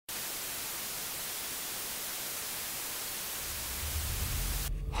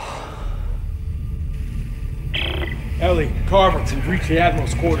Ellie, Carver, we've reached the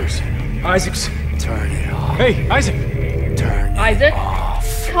Admiral's quarters. Isaac's... Turn it off. Hey, Isaac! Turn it Isaac?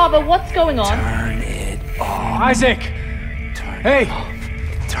 off. Carver, what's going on? Turn it off. Isaac! Turn Hey! it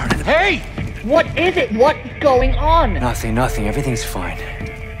off. Turn it off. Hey! What is it? What's going on? Nothing. Everything's fine.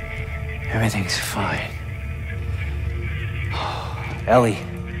 Everything's fine. Ellie,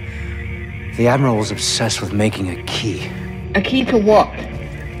 the Admiral was obsessed with making a key. A key to what?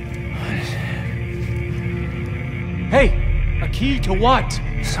 Hey! A key to what?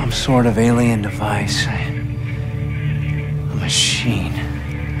 Some sort of alien device. A machine.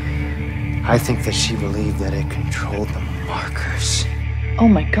 I think that she believed that it controlled the markers. Oh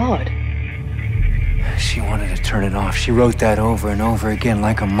my god. She wanted to turn it off. She wrote that over and over again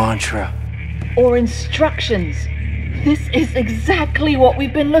like a mantra. Or instructions. This is exactly what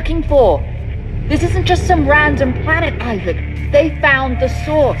we've been looking for. This isn't just some random planet, Isaac. They found the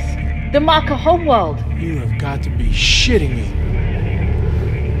source. The marker homeworld. You have got to be shitting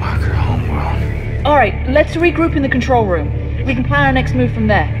me. Marker homeworld. Alright, let's regroup in the control room. We can plan our next move from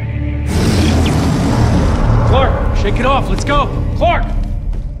there. Clark, shake it off. Let's go. Clark!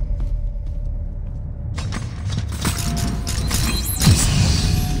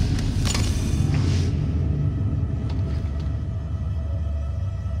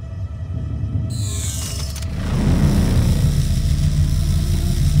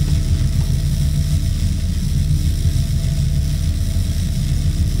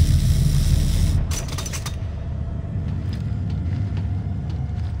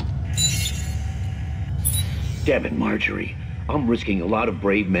 Damn it, Marjorie. I'm risking a lot of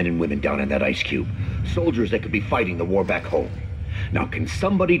brave men and women down in that ice cube. Soldiers that could be fighting the war back home. Now, can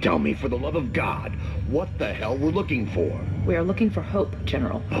somebody tell me, for the love of God, what the hell we're looking for? We are looking for hope,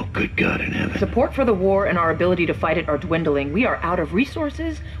 General. Oh, good God in heaven. Support for the war and our ability to fight it are dwindling. We are out of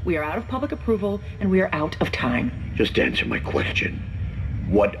resources, we are out of public approval, and we are out of time. Just answer my question.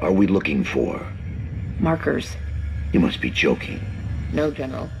 What are we looking for? Markers. You must be joking. No,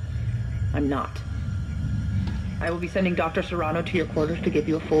 General. I'm not. I will be sending Dr. Serrano to your quarters to give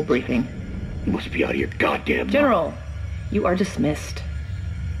you a full briefing. You must be out of your goddamn mind. General, you are dismissed.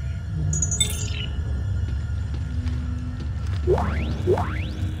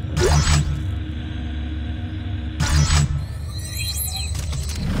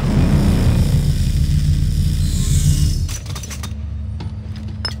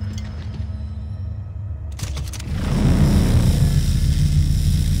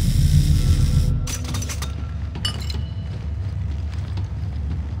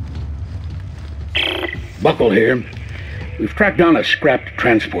 Buckle here. We've tracked down a scrapped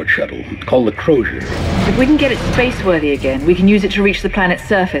transport shuttle called the Crozier. If we can get it space-worthy again, we can use it to reach the planet's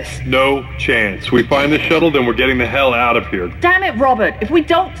surface. No chance. We find the shuttle, then we're getting the hell out of here. Damn it, Robert! If we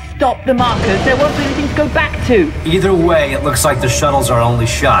don't stop the markers, there won't be anything to go back to. Either way, it looks like the shuttle's our only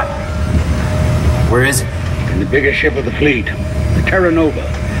shot. Where is it? In the biggest ship of the fleet, the Terra Nova.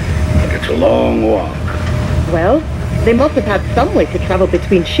 But it's a long walk. Well, they must have had some way to travel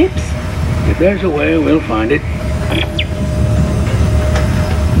between ships. If there's a way, we'll find it.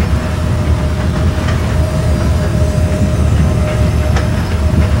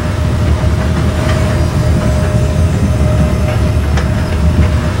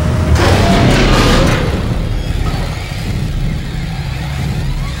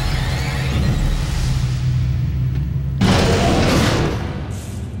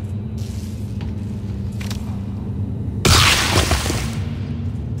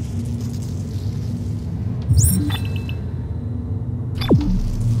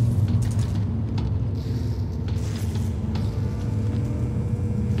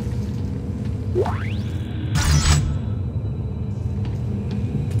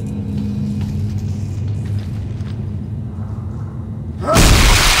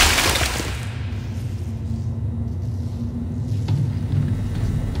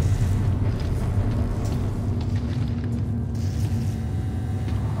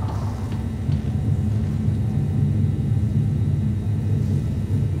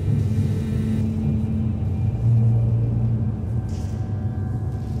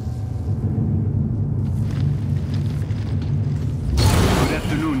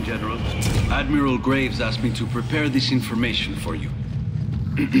 Admiral Graves asked me to prepare this information for you.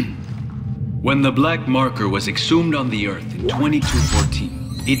 When the black marker was exhumed on the Earth in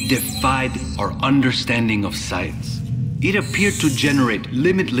 2214, it defied our understanding of science. It appeared to generate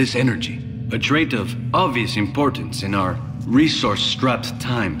limitless energy, a trait of obvious importance in our resource-strapped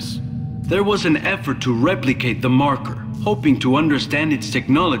times. There was an effort to replicate the marker, hoping to understand its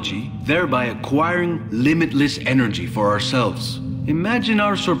technology, thereby acquiring limitless energy for ourselves. Imagine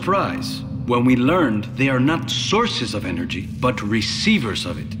our surprise when we learned they are not sources of energy, but receivers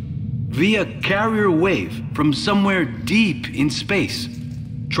of it. Via carrier wave from somewhere deep in space.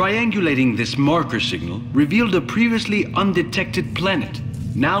 Triangulating this marker signal revealed a previously undetected planet,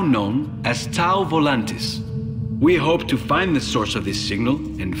 now known as Tau Volantis. We hope to find the source of this signal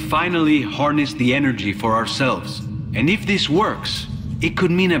and finally harness the energy for ourselves. And if this works, it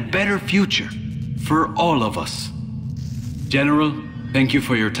could mean a better future for all of us. General, thank you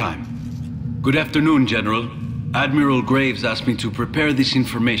for your time. Good afternoon, General. Admiral Graves asked me to prepare this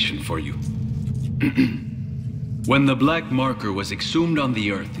information for you. When the black marker was exhumed on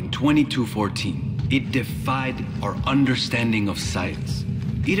the Earth in 2214, it defied our understanding of science.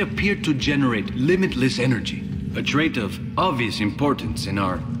 It appeared to generate limitless energy, a trait of obvious importance in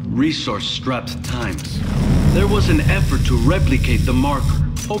our resource-strapped times. There was an effort to replicate the marker,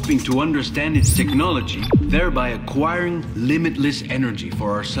 hoping to understand its technology, thereby acquiring limitless energy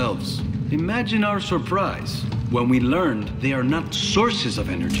for ourselves. Imagine our surprise when we learned they are not sources of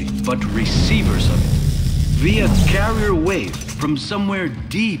energy, but receivers of it. Via carrier wave from somewhere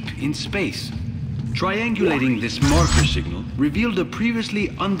deep in space. Triangulating this marker signal revealed a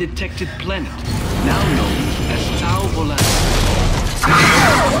previously undetected planet, now known as Tau Volantis.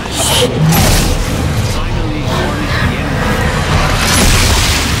 Finally harness the energy.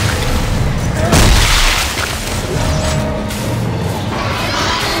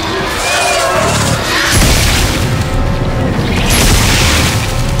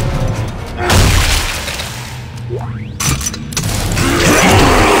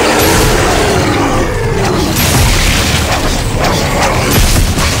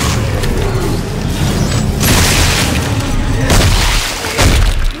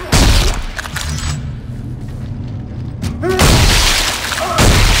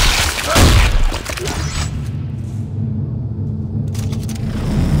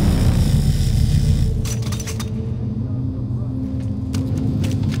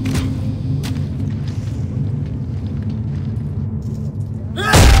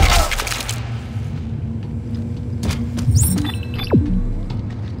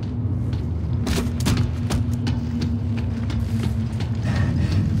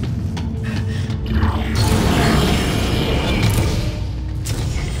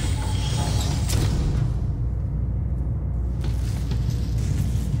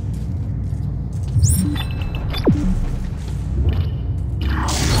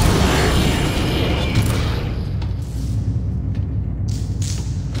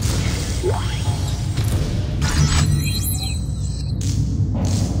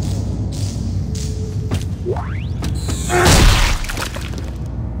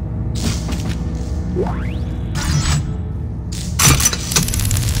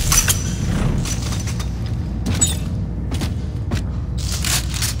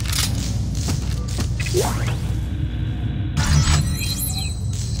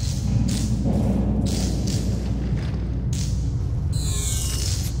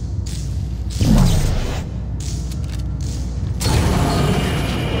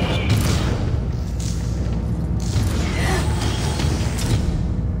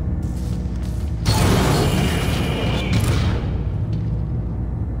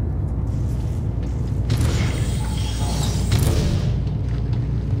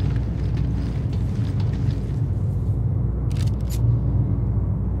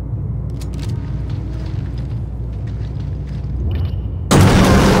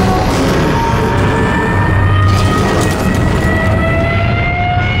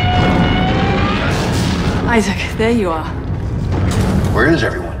 Isaac, there you are. Where is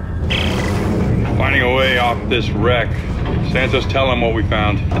everyone? Finding a way off this wreck. Santos, tell him what we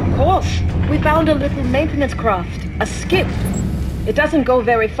found. Of course. We found a little maintenance craft. A skip. It doesn't go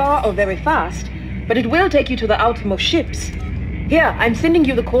very far or very fast, but it will take you to the outermost ships. Here, I'm sending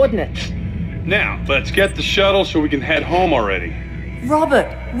you the coordinates. Now, let's get the shuttle so we can head home already. Robert,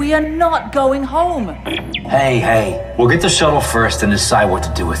 we are not going home. Hey, we'll get the shuttle first and decide what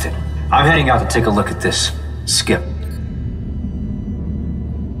to do with it. I'm heading out to take a look at this skip.